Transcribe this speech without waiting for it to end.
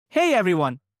Hey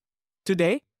everyone!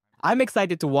 Today, I'm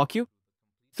excited to walk you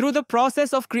through the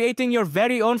process of creating your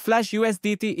very own Flash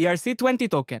USDT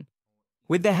ERC20 token.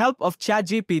 With the help of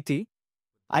ChatGPT,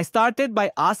 I started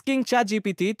by asking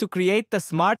ChatGPT to create the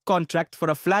smart contract for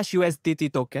a Flash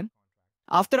USDT token.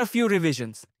 After a few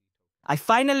revisions, I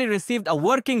finally received a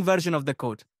working version of the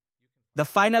code. The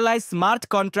finalized smart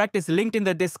contract is linked in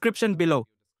the description below.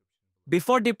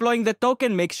 Before deploying the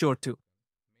token, make sure to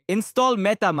install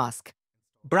MetaMask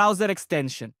browser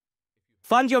extension.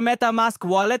 Fund your MetaMask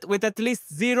wallet with at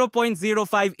least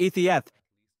 0.05 ETH.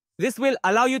 This will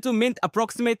allow you to mint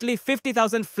approximately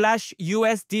 50,000 Flash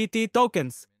USDT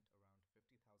tokens.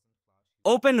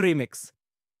 Open Remix.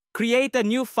 Create a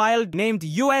new file named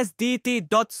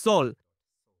usdt.sol.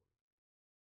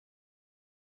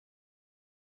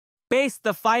 Paste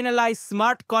the finalized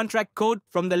smart contract code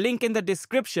from the link in the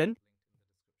description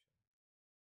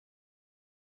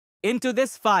into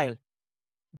this file.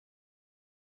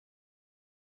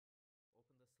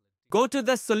 Go to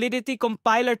the Solidity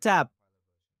Compiler tab.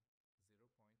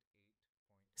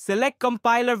 Select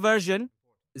compiler version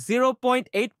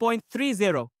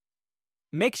 0.8.30.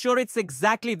 Make sure it's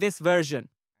exactly this version.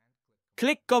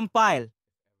 Click Compile.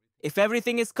 If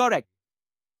everything is correct,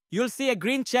 you'll see a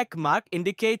green check mark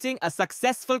indicating a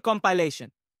successful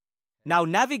compilation. Now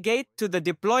navigate to the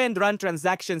Deploy and Run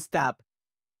Transactions tab.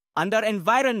 Under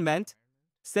Environment,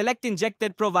 select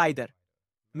Injected Provider,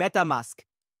 MetaMask.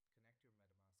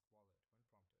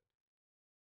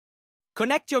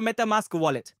 Connect your MetaMask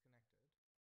wallet.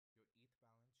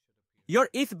 Your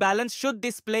ETH balance should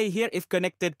display here if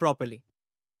connected properly.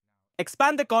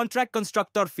 Expand the contract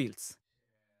constructor fields.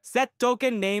 Set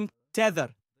token name Tether.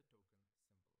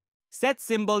 Set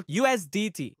symbol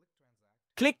USDT.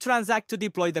 Click Transact to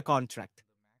deploy the contract.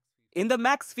 In the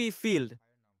max fee field,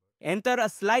 enter a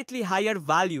slightly higher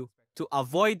value to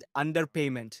avoid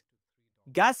underpayment.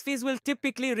 Gas fees will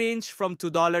typically range from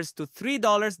 $2 to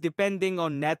 $3 depending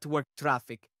on network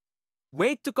traffic.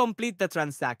 Wait to complete the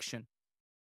transaction.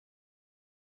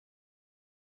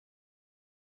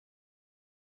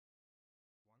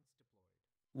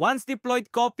 Once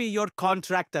deployed, copy your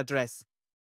contract address.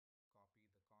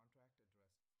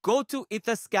 Go to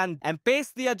Etherscan and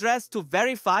paste the address to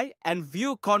verify and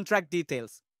view contract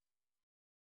details.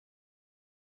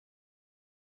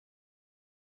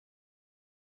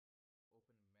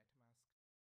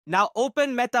 Now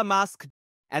open MetaMask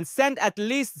and send at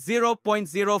least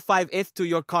 0.05 ETH to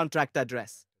your contract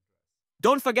address.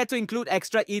 Don't forget to include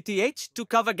extra ETH to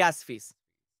cover gas fees.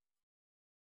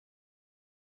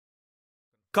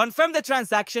 Confirm the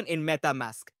transaction in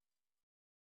MetaMask.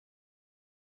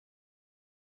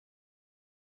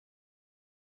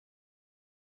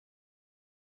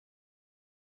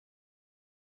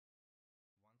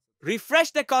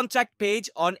 Refresh the contract page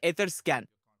on Etherscan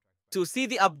to see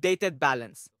the updated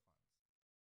balance.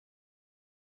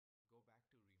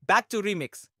 Back to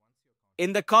Remix.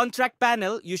 In the contract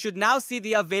panel, you should now see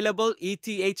the available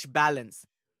ETH balance.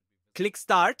 Click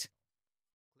Start.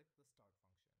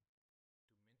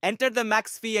 Enter the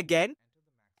max fee again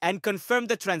and confirm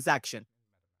the transaction.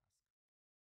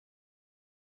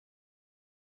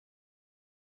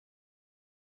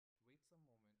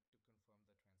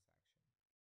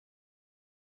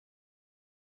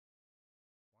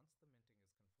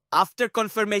 After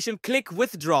confirmation, click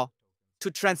Withdraw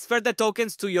to transfer the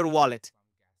tokens to your wallet.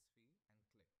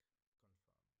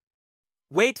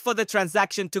 Wait for the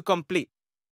transaction to complete.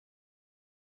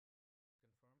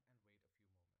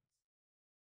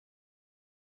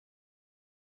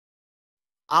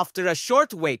 After a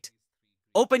short wait,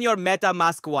 open your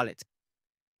MetaMask wallet.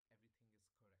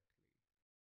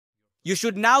 You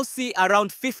should now see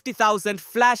around 50,000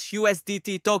 Flash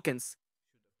USDT tokens.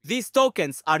 These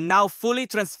tokens are now fully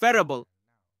transferable.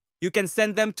 You can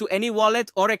send them to any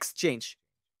wallet or exchange,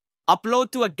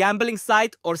 upload to a gambling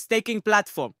site or staking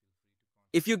platform.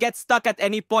 If you get stuck at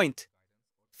any point,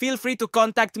 feel free to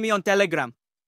contact me on Telegram.